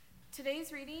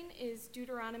Today's reading is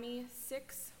Deuteronomy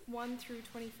 6, 1 through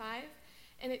 25,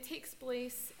 and it takes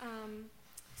place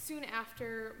soon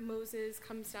after Moses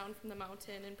comes down from the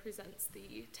mountain and presents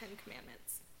the Ten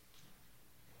Commandments.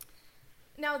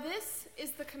 Now this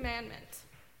is the commandment,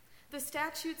 the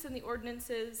statutes and the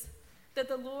ordinances that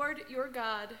the Lord your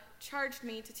God charged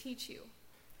me to teach you,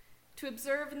 to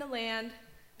observe in the land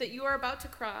that you are about to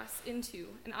cross into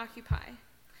and occupy,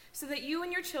 so that you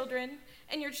and your children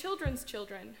and your children's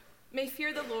children may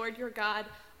fear the Lord your God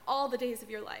all the days of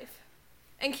your life,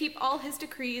 and keep all his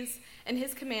decrees and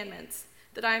his commandments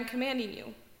that I am commanding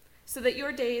you, so that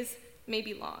your days may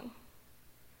be long.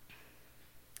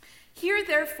 Hear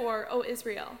therefore, O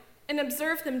Israel, and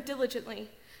observe them diligently,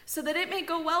 so that it may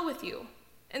go well with you,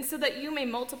 and so that you may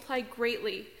multiply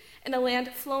greatly in a land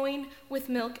flowing with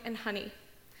milk and honey,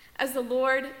 as the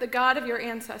Lord, the God of your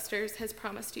ancestors, has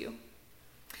promised you.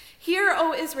 Hear,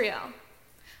 O Israel,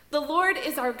 the Lord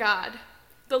is our God,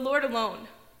 the Lord alone.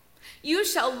 You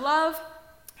shall love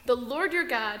the Lord your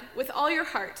God with all your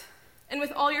heart, and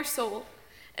with all your soul,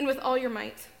 and with all your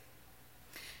might.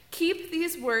 Keep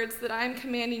these words that I am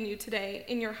commanding you today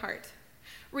in your heart.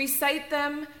 Recite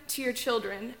them to your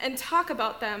children, and talk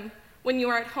about them when you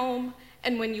are at home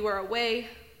and when you are away,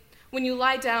 when you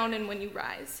lie down and when you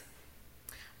rise.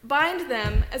 Bind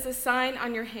them as a sign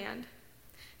on your hand.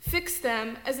 Fix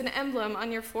them as an emblem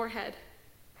on your forehead,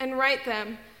 and write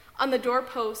them on the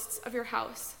doorposts of your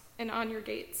house and on your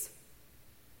gates.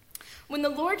 When the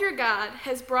Lord your God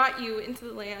has brought you into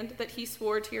the land that he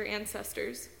swore to your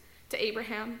ancestors, to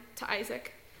Abraham, to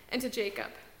Isaac, and to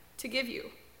Jacob, to give you,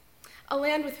 a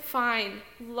land with fine,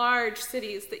 large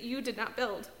cities that you did not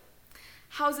build,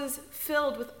 houses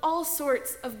filled with all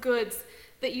sorts of goods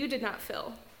that you did not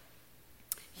fill,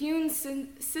 hewn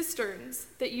cisterns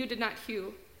that you did not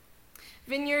hew,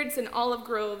 vineyards and olive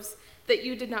groves that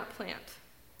you did not plant.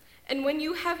 And when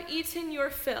you have eaten your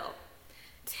fill,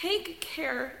 take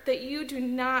care that you do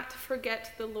not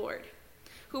forget the Lord,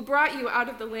 who brought you out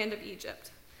of the land of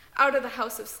Egypt, out of the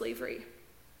house of slavery.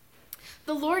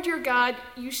 The Lord your God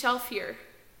you shall fear.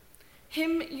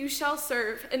 Him you shall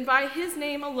serve, and by his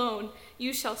name alone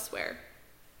you shall swear.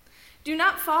 Do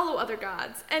not follow other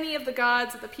gods, any of the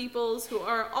gods of the peoples who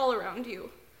are all around you,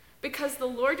 because the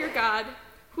Lord your God,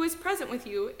 who is present with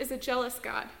you, is a jealous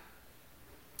God.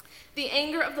 The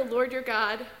anger of the Lord your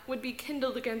God would be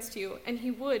kindled against you, and he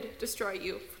would destroy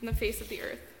you from the face of the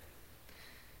earth.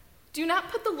 Do not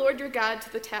put the Lord your God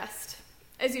to the test,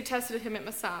 as you tested him at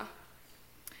Massah.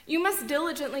 You must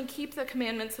diligently keep the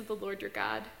commandments of the Lord your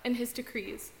God, and his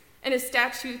decrees, and his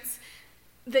statutes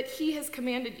that he has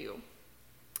commanded you.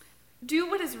 Do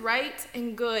what is right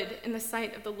and good in the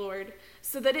sight of the Lord,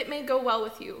 so that it may go well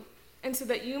with you, and so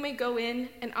that you may go in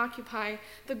and occupy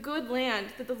the good land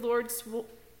that the Lord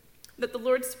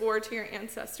swore to your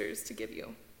ancestors to give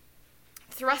you,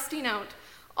 thrusting out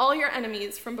all your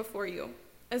enemies from before you,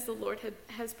 as the Lord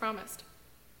has promised.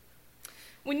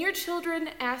 When your children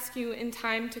ask you in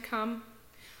time to come,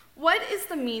 what is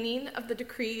the meaning of the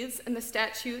decrees and the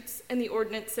statutes and the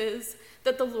ordinances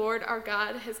that the Lord our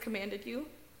God has commanded you?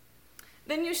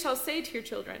 Then you shall say to your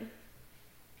children,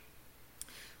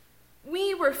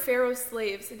 we were Pharaoh's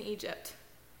slaves in Egypt,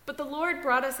 but the Lord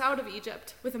brought us out of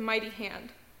Egypt with a mighty hand.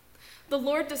 The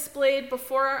Lord displayed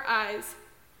before our eyes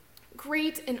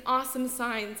great and awesome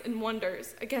signs and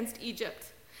wonders against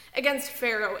Egypt, against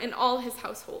Pharaoh and all his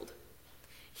household.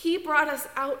 He brought us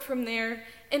out from there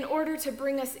in order to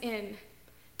bring us in,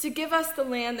 to give us the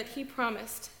land that he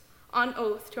promised on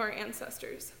oath to our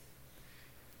ancestors.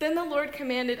 Then the Lord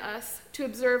commanded us to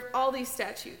observe all these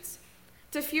statutes,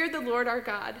 to fear the Lord our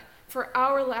God for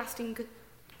our lasting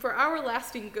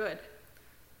good,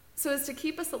 so as to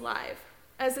keep us alive,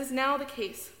 as is now the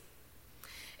case.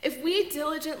 If we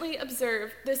diligently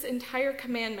observe this entire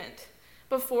commandment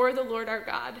before the Lord our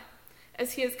God,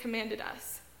 as he has commanded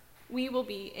us, we will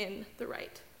be in the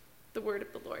right. The word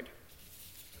of the Lord.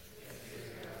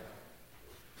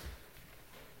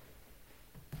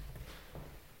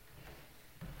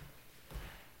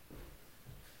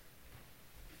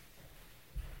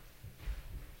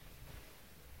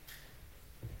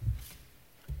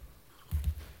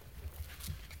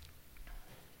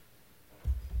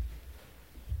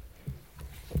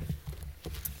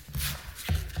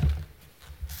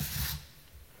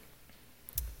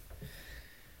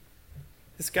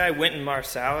 This guy, Wynton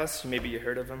Marsalis, maybe you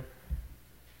heard of him,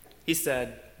 he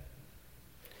said,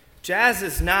 jazz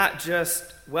is not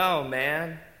just, well,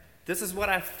 man, this is what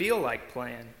I feel like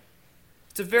playing.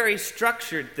 It's a very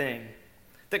structured thing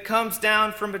that comes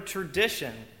down from a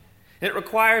tradition. It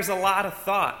requires a lot of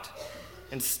thought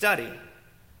and study.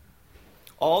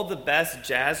 all the best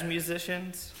jazz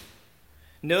musicians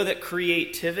know that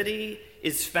creativity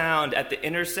is found at the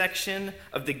intersection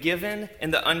of the given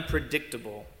and the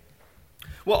unpredictable.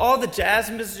 Well, all the jazz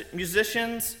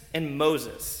musicians and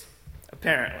Moses,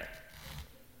 apparently.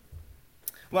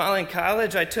 While in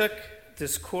college, I took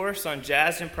this course on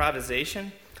jazz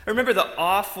improvisation. I remember the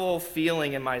awful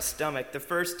feeling in my stomach the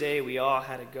first day we all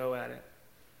had a go at it.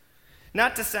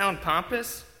 Not to sound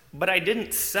pompous, but I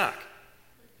didn't suck.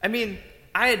 I mean,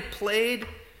 I had played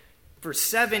for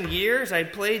 7 years. I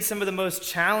had played some of the most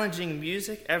challenging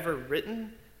music ever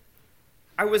written.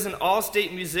 I was an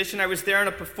all-state musician. I was there on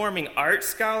a performing arts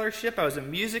scholarship. I was a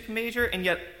music major, and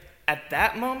yet at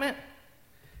that moment,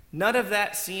 none of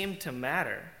that seemed to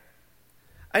matter.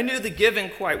 I knew the given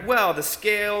quite well, the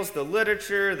scales, the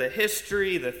literature, the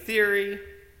history, the theory.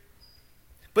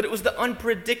 But it was the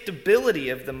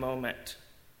unpredictability of the moment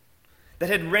that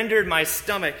had rendered my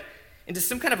stomach into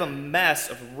some kind of a mess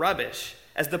of rubbish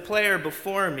as the player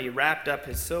before me wrapped up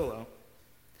his solo.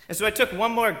 And so I took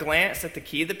one more glance at the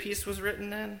key the piece was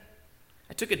written in.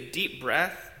 I took a deep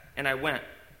breath, and I went.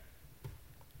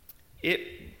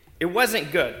 It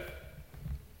wasn't good.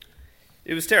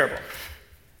 It was terrible.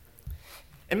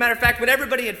 As a matter of fact, when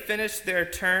everybody had finished their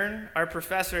turn, our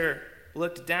professor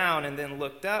looked down and then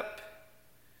looked up.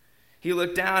 He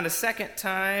looked down a second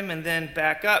time and then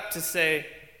back up to say,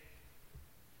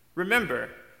 "Remember,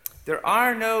 there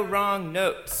are no wrong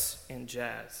notes in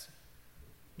jazz,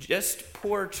 just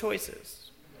poor choices."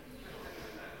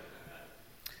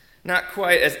 Not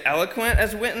quite as eloquent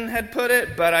as Wynton had put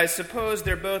it, but I suppose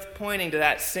they're both pointing to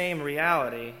that same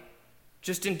reality,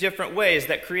 just in different ways,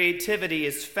 that creativity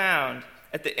is found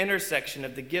at the intersection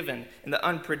of the given and the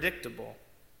unpredictable.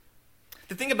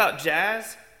 The thing about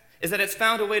jazz is that it's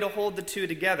found a way to hold the two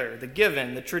together, the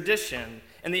given, the tradition,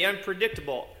 and the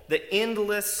unpredictable, the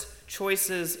endless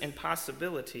choices and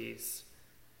possibilities,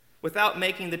 without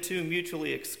making the two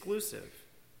mutually exclusive.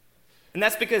 And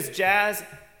that's because jazz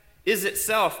is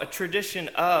itself a tradition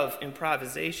of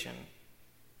improvisation.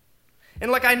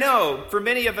 And like I know, for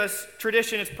many of us,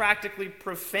 tradition is practically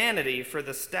profanity for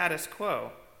the status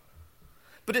quo.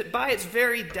 But by its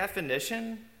very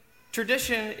definition,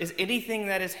 tradition is anything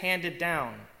that is handed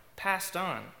down, passed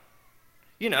on.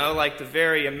 You know, like the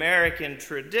very American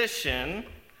tradition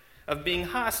of being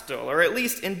hostile, or at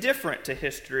least indifferent to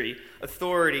history,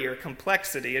 authority, or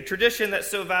complexity, a tradition that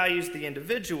so values the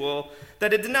individual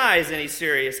that it denies any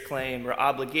serious claim or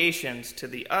obligations to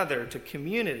the other, to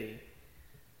community.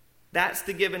 That's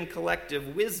the given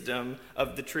collective wisdom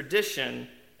of the tradition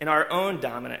in our own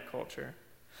dominant culture.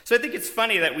 So I think it's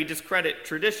funny that we discredit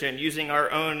tradition using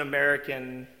our own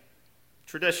American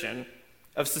tradition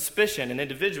of suspicion and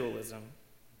individualism.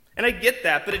 And I get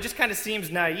that, but it just kind of seems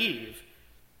naive.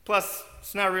 Plus,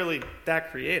 it's not really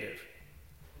that creative.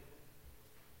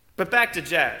 But back to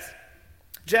jazz.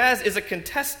 Jazz is a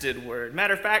contested word.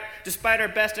 Matter of fact, despite our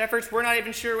best efforts, we're not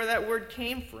even sure where that word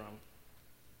came from.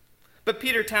 But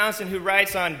Peter Townsend, who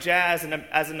writes on jazz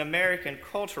as an American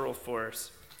cultural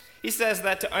force, he says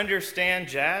that to understand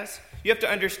jazz, you have to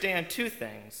understand two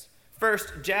things.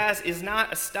 First, jazz is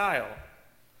not a style,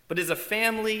 but is a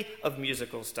family of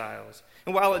musical styles.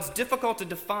 And while it's difficult to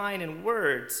define in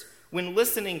words, when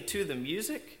listening to the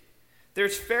music,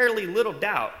 there's fairly little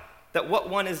doubt that what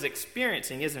one is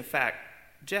experiencing is, in fact,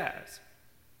 jazz.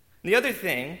 And the other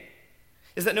thing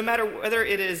is that no matter whether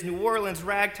it is New Orleans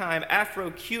ragtime,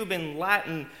 Afro-Cuban,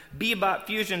 Latin, bebop,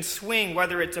 fusion, swing,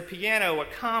 whether it's a piano, a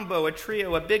combo, a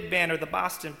trio, a big band, or the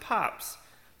Boston Pops,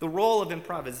 the role of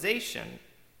improvisation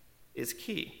is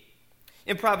key.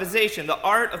 Improvisation, the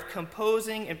art of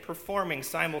composing and performing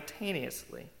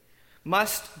simultaneously,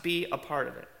 must be a part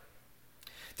of it.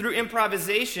 Through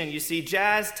improvisation, you see,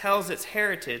 jazz tells its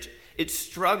heritage, its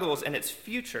struggles, and its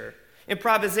future.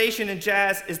 Improvisation in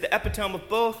jazz is the epitome of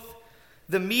both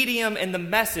the medium and the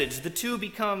message. The two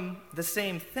become the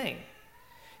same thing.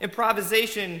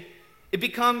 Improvisation, it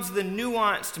becomes the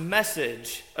nuanced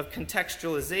message of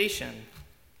contextualization.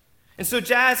 And so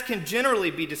jazz can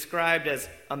generally be described as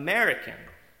American.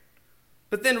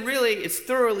 But then really, it's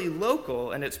thoroughly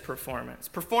local in its performance.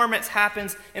 Performance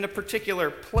happens in a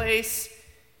particular place,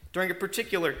 during a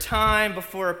particular time,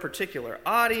 before a particular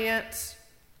audience.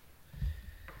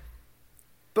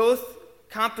 Both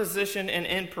composition and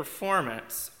in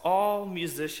performance, all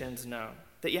musicians know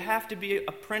that you have to be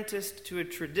apprenticed to a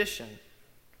tradition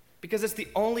because it's the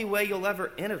only way you'll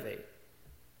ever innovate.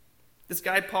 This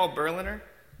guy, Paul Berliner,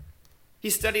 he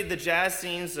studied the jazz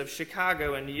scenes of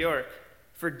Chicago and New York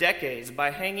for decades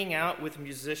by hanging out with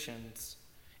musicians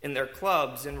in their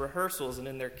clubs, in rehearsals, and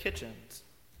in their kitchens.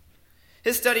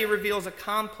 His study reveals a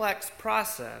complex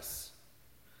process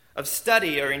of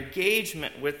study or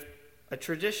engagement with a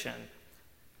tradition.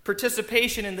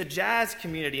 Participation in the jazz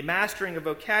community, mastering a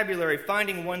vocabulary,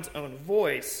 finding one's own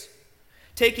voice,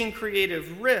 taking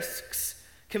creative risks,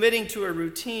 committing to a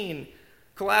routine,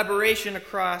 collaboration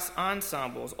across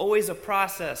ensembles, always a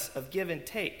process of give and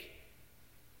take.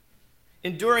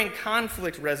 Enduring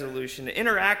conflict resolution,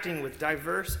 interacting with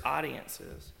diverse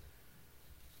audiences.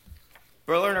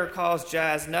 Berliner calls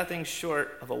jazz nothing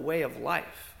short of a way of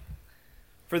life.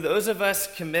 For those of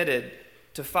us committed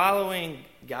to following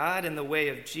God in the way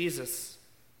of Jesus,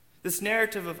 this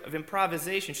narrative of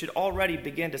improvisation should already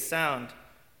begin to sound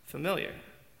familiar.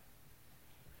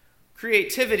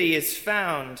 Creativity is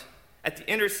found at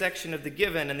the intersection of the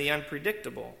given and the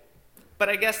unpredictable. But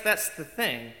I guess that's the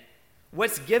thing.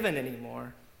 What's given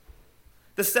anymore?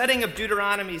 The setting of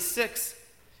Deuteronomy 6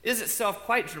 is itself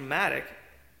quite dramatic.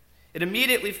 It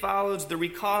immediately follows the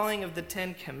recalling of the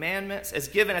Ten Commandments as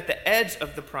given at the edge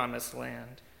of the Promised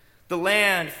Land, the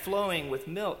land flowing with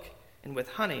milk and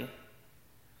with honey.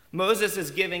 Moses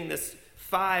is giving this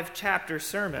 5-chapter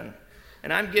sermon,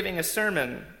 and I'm giving a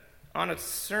sermon on a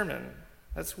sermon.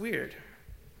 That's weird.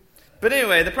 But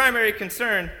anyway, the primary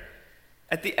concern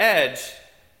at the edge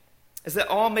is that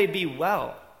all may be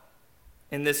well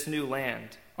in this new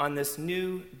land, on this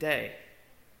new day.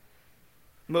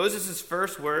 Moses'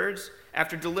 first words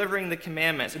after delivering the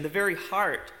commandments in the very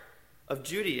heart of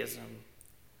Judaism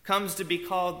comes to be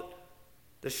called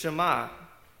the Shema,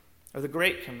 or the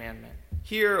Great Commandment.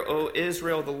 Hear, O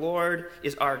Israel, the Lord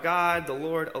is our God, the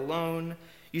Lord alone.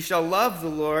 You shall love the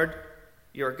Lord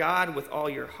your God with all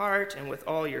your heart and with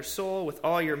all your soul, with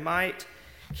all your might.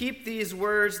 Keep these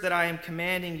words that I am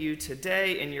commanding you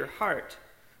today in your heart.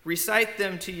 Recite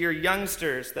them to your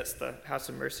youngsters. That's the House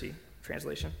of Mercy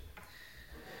translation.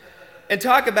 And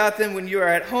talk about them when you are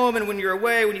at home and when you're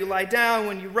away, when you lie down,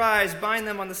 when you rise. Bind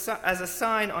them as a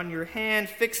sign on your hand.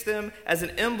 Fix them as an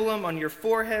emblem on your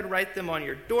forehead. Write them on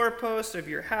your doorposts of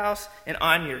your house and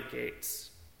on your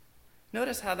gates.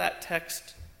 Notice how that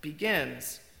text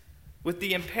begins with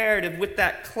the imperative, with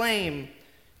that claim,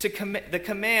 the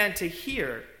command to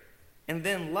hear and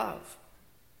then love.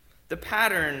 The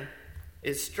pattern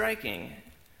is striking.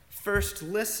 First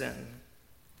listen,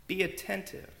 be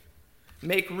attentive,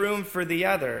 make room for the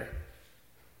other,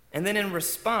 and then in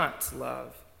response,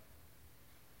 love.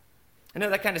 I know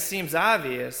that kind of seems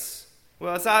obvious.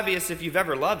 Well, it's obvious if you've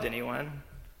ever loved anyone,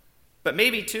 but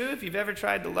maybe too if you've ever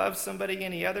tried to love somebody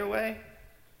any other way.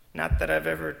 Not that I've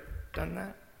ever done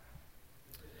that.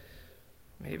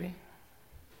 Maybe.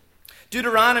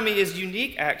 Deuteronomy is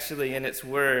unique, actually, in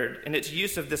its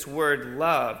use of this word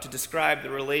love to describe the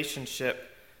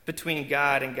relationship between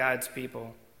God and God's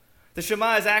people. The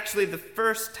Shema is actually the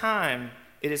first time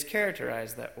it is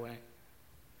characterized that way.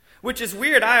 Which is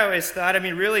weird, I always thought.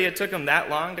 Really, it took them that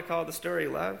long to call the story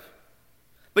love?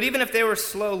 But even if they were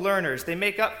slow learners, they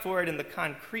make up for it in the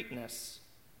concreteness.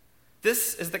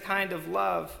 This is the kind of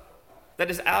love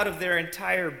that is out of their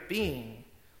entire being,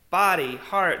 body,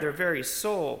 heart, their very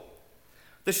soul.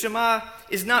 The Shema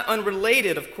is not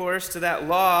unrelated, of course, to that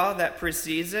law that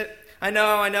precedes it. I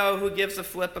know, who gives a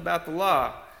flip about the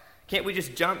law? Can't we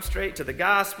just jump straight to the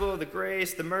gospel, the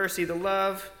grace, the mercy, the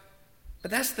love?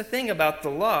 But that's the thing about the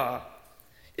law.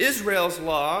 Israel's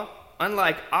law,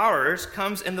 unlike ours,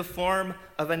 comes in the form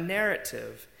of a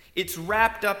narrative. It's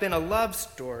wrapped up in a love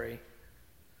story.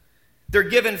 They're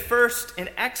given first in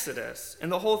Exodus,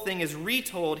 and the whole thing is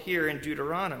retold here in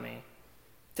Deuteronomy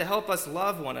to help us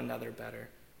love one another better.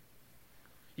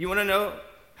 You want to know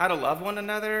how to love one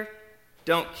another?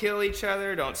 Don't kill each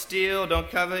other, don't steal, don't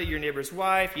covet your neighbor's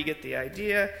wife. You get the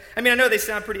idea. I know they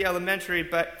sound pretty elementary,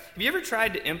 but have you ever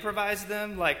tried to improvise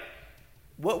them? Like,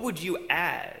 what would you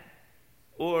add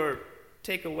or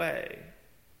take away?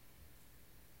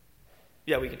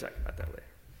 Yeah, we can talk about that later.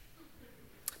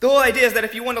 The whole idea is that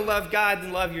if you want to love God,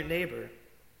 then love your neighbor.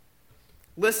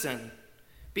 Listen,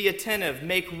 be attentive,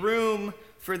 make room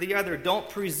for the other. Don't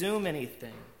presume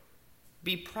anything.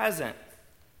 Be present.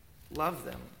 Love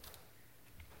them.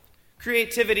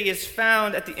 Creativity is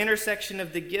found at the intersection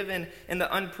of the given and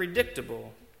the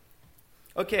unpredictable.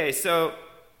 Okay, so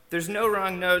there's no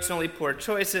wrong notes, only poor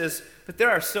choices, but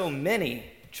there are so many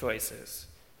choices.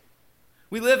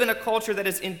 We live in a culture that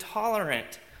is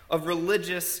intolerant of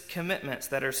religious commitments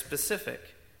that are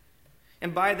specific,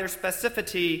 and by their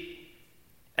specificity,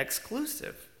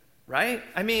 exclusive, right?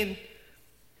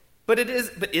 But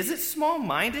is it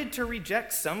small-minded to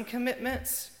reject some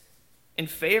commitments in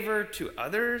favor to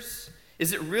others?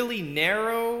 Is it really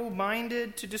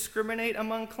narrow-minded to discriminate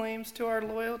among claims to our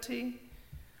loyalty?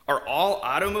 Are all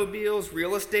automobiles,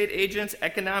 real estate agents,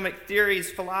 economic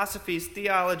theories, philosophies,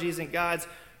 theologies, and gods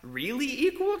really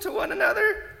equal to one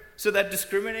another so that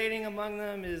discriminating among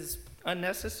them is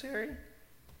unnecessary?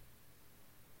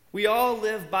 We all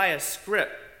live by a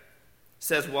script,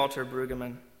 says Walter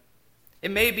Brueggemann.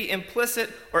 It may be implicit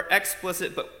or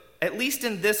explicit, but at least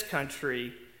in this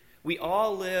country, we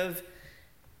all live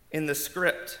in the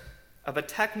script of a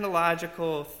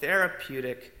technological,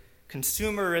 therapeutic,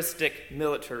 consumeristic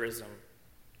militarism.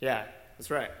 Yeah, that's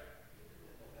right.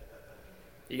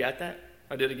 You got that?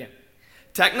 I'll do it again.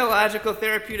 Technological,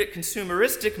 therapeutic,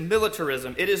 consumeristic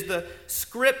militarism. It is the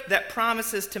script that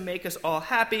promises to make us all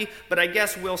happy, but I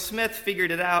guess Will Smith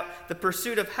figured it out. The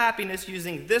pursuit of happiness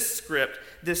using this script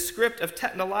of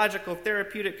technological,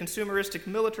 therapeutic, consumeristic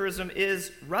militarism,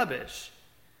 is rubbish.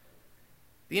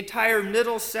 The entire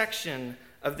middle section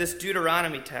of this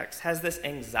Deuteronomy text has this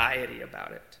anxiety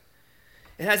about it.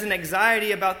 It has an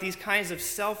anxiety about these kinds of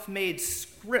self-made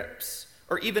scripts,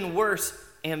 or even worse,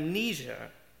 amnesia.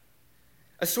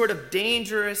 A sort of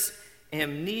dangerous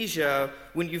amnesia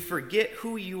when you forget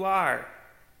who you are,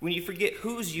 when you forget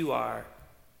whose you are,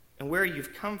 and where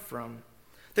you've come from.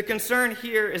 The concern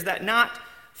here is that not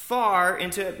far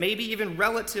into maybe even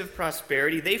relative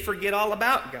prosperity, they forget all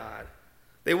about God.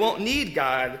 They won't need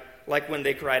God like when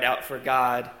they cried out for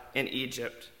God in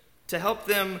Egypt. To help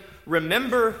them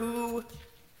remember who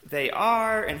they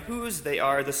are and whose they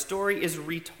are, the story is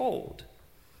retold.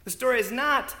 The story is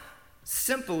not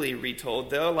simply retold,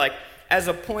 though, like as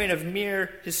a point of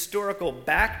mere historical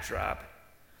backdrop.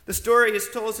 The story is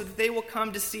told so that they will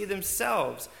come to see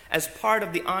themselves as part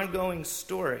of the ongoing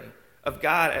story of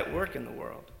God at work in the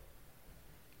world.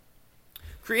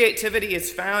 Creativity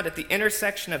is found at the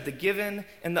intersection of the given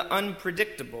and the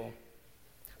unpredictable.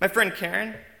 My friend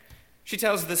Karen, she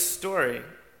tells this story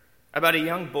about a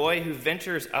young boy who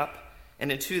ventures up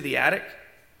and into the attic,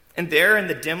 and there in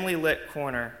the dimly lit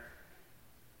corner,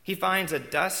 he finds a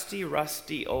dusty,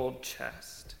 rusty old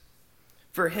chest.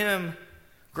 For him,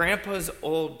 Grandpa's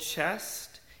old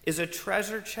chest is a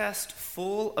treasure chest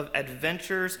full of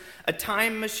adventures, a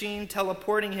time machine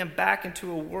teleporting him back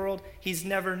into a world he's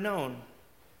never known.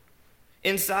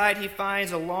 Inside, he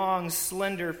finds a long,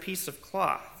 slender piece of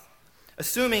cloth.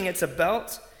 Assuming it's a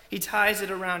belt, he ties it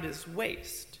around his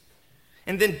waist.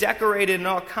 And then, decorated in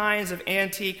all kinds of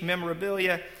antique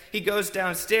memorabilia, he goes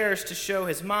downstairs to show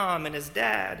his mom and his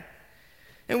dad.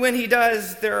 And when he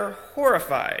does, they're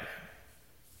horrified.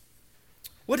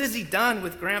 What has he done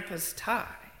with Grandpa's tie?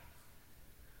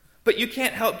 But you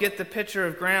can't help get the picture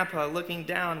of Grandpa looking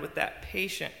down with that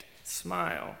patient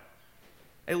smile.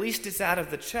 At least it's out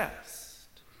of the chest.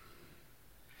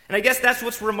 And I guess that's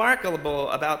what's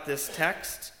remarkable about this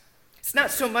text. It's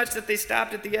not so much that they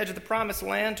stopped at the edge of the promised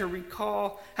land to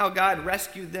recall how God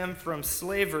rescued them from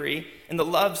slavery and the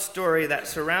love story that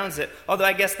surrounds it, although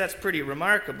I guess that's pretty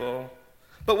remarkable.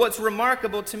 But what's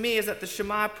remarkable to me is that the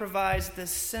Shema provides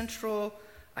this central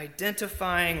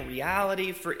identifying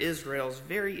reality for Israel's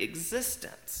very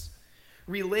existence.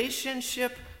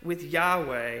 Relationship with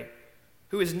Yahweh,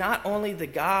 who is not only the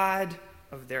God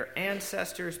of their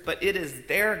ancestors, but it is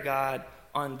their God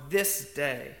on this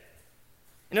day.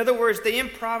 In other words, they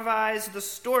improvise the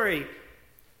story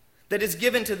that is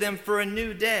given to them for a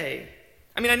new day.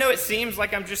 I mean, I know it seems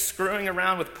like I'm just screwing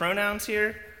around with pronouns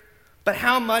here, but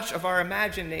how much of our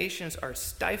imaginations are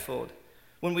stifled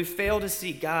when we fail to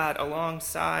see God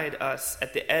alongside us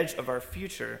at the edge of our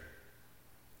future?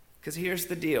 Because here's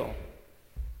the deal.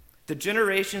 The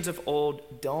generations of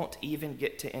old don't even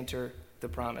get to enter the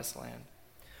promised land.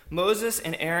 Moses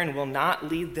and Aaron will not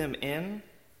lead them in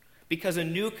because a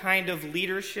new kind of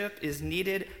leadership is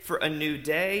needed for a new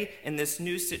day in this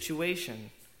new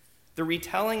situation. The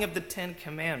retelling of the Ten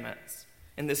Commandments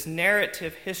and this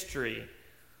narrative history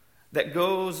that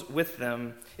goes with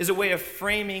them is a way of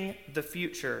framing the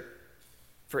future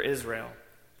for Israel.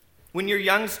 When your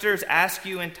youngsters ask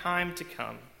you in time to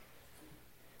come,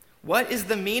 what is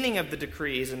the meaning of the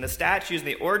decrees and the statutes and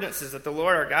the ordinances that the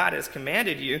Lord our God has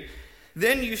commanded you?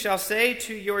 Then you shall say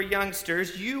to your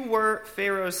youngsters, you were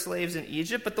Pharaoh's slaves in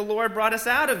Egypt, but the Lord brought us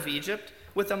out of Egypt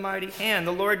with a mighty hand.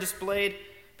 The Lord displayed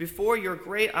before your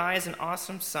great eyes and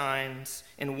awesome signs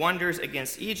and wonders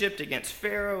against Egypt, against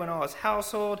Pharaoh and all his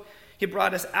household. He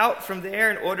brought us out from there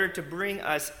in order to bring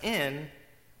us in,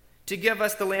 to give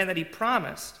us the land that he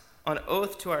promised on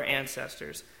oath to our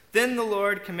ancestors. Then the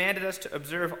Lord commanded us to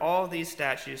observe all these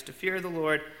statutes, to fear the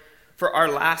Lord for our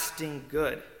lasting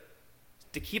good,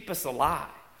 to keep us alive.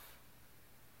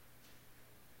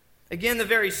 Again, the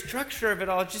very structure of it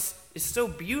all just is so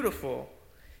beautiful.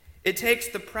 It takes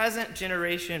the present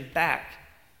generation back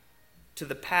to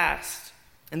the past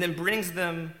and then brings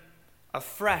them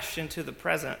afresh into the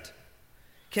present.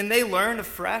 Can they learn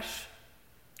afresh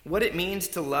what it means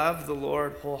to love the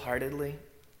Lord wholeheartedly.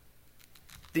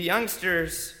 The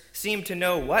youngsters seem to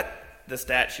know what the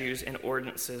statutes and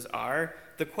ordinances are.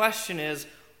 The question is,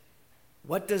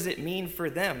 what does it mean for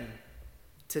them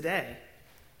today?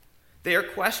 They are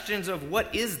questions of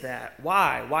what is that?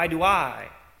 Why? Why do I?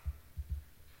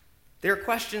 They are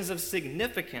questions of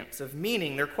significance, of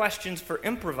meaning. They're questions for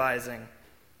improvising.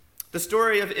 The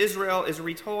story of Israel is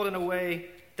retold in a way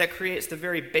that creates the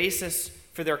very basis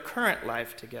for their current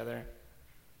life together.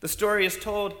 The story is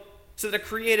told so that a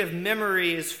creative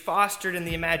memory is fostered in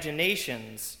the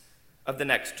imaginations of the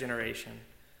next generation.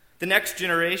 The next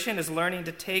generation is learning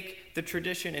to take the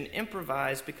tradition and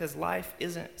improvise because life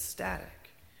isn't static.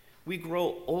 We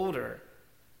grow older.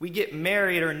 We get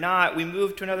married or not. We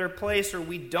move to another place or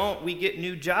we don't. We get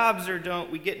new jobs or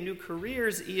don't. We get new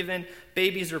careers even.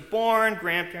 Babies are born.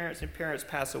 Grandparents and parents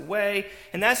pass away.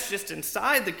 And that's just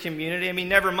inside the community. I mean,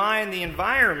 never mind the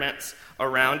environments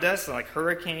around us, like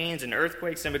hurricanes and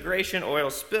earthquakes, immigration,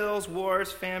 oil spills,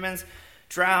 wars, famines,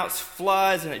 droughts,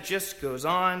 floods, and it just goes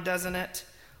on, doesn't it?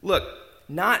 Look,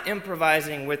 not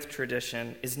improvising with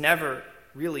tradition is never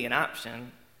really an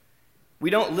option. We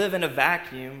don't live in a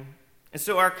vacuum. And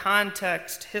so our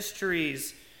context,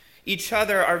 histories, each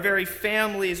other, our very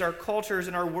families, our cultures,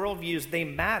 and our worldviews, they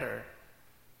matter.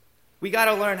 We got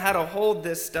to learn how to hold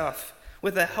this stuff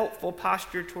with a helpful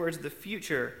posture towards the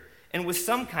future and with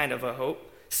some kind of a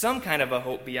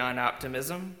hope beyond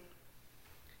optimism.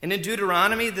 And in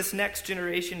Deuteronomy, this next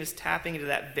generation is tapping into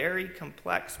that very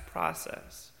complex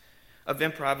process of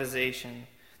improvisation.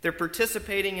 They're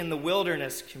participating in the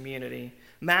wilderness community,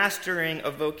 mastering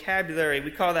a vocabulary.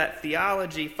 We call that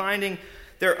theology, finding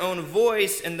their own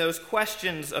voice in those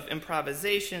questions of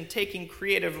improvisation, taking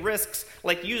creative risks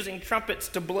like using trumpets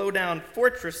to blow down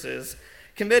fortresses,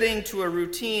 committing to a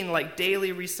routine like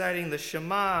daily reciting the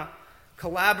Shema,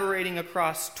 collaborating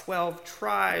across 12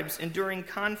 tribes, enduring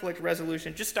conflict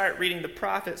resolution. Just start reading the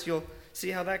prophets, you'll see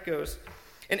how that goes.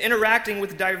 And interacting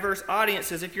with diverse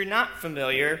audiences. If you're not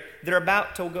familiar, they're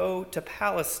about to go to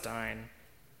Palestine.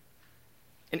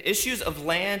 And issues of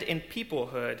land and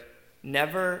peoplehood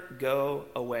never go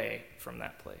away from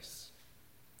that place.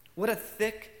 What a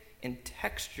thick and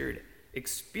textured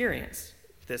experience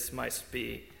this must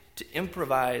be to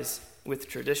improvise with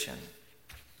tradition.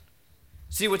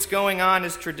 See, what's going on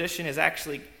is tradition is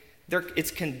actually,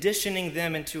 it's conditioning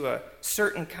them into a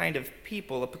certain kind of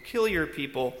people, a peculiar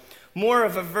people, more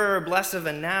of a verb, less of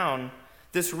a noun.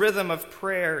 This rhythm of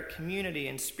prayer, community,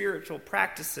 and spiritual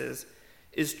practices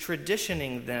is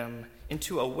traditioning them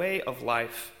into a way of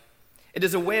life. It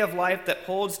is a way of life that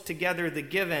holds together the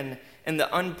given and the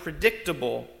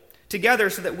unpredictable together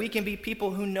so that we can be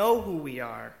people who know who we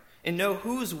are and know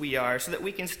whose we are, so that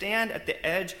we can stand at the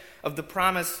edge of the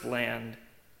promised land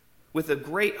with a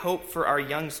great hope for our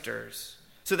youngsters,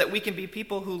 so that we can be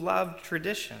people who love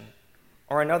tradition,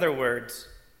 or in other words,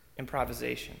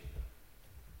 improvisation.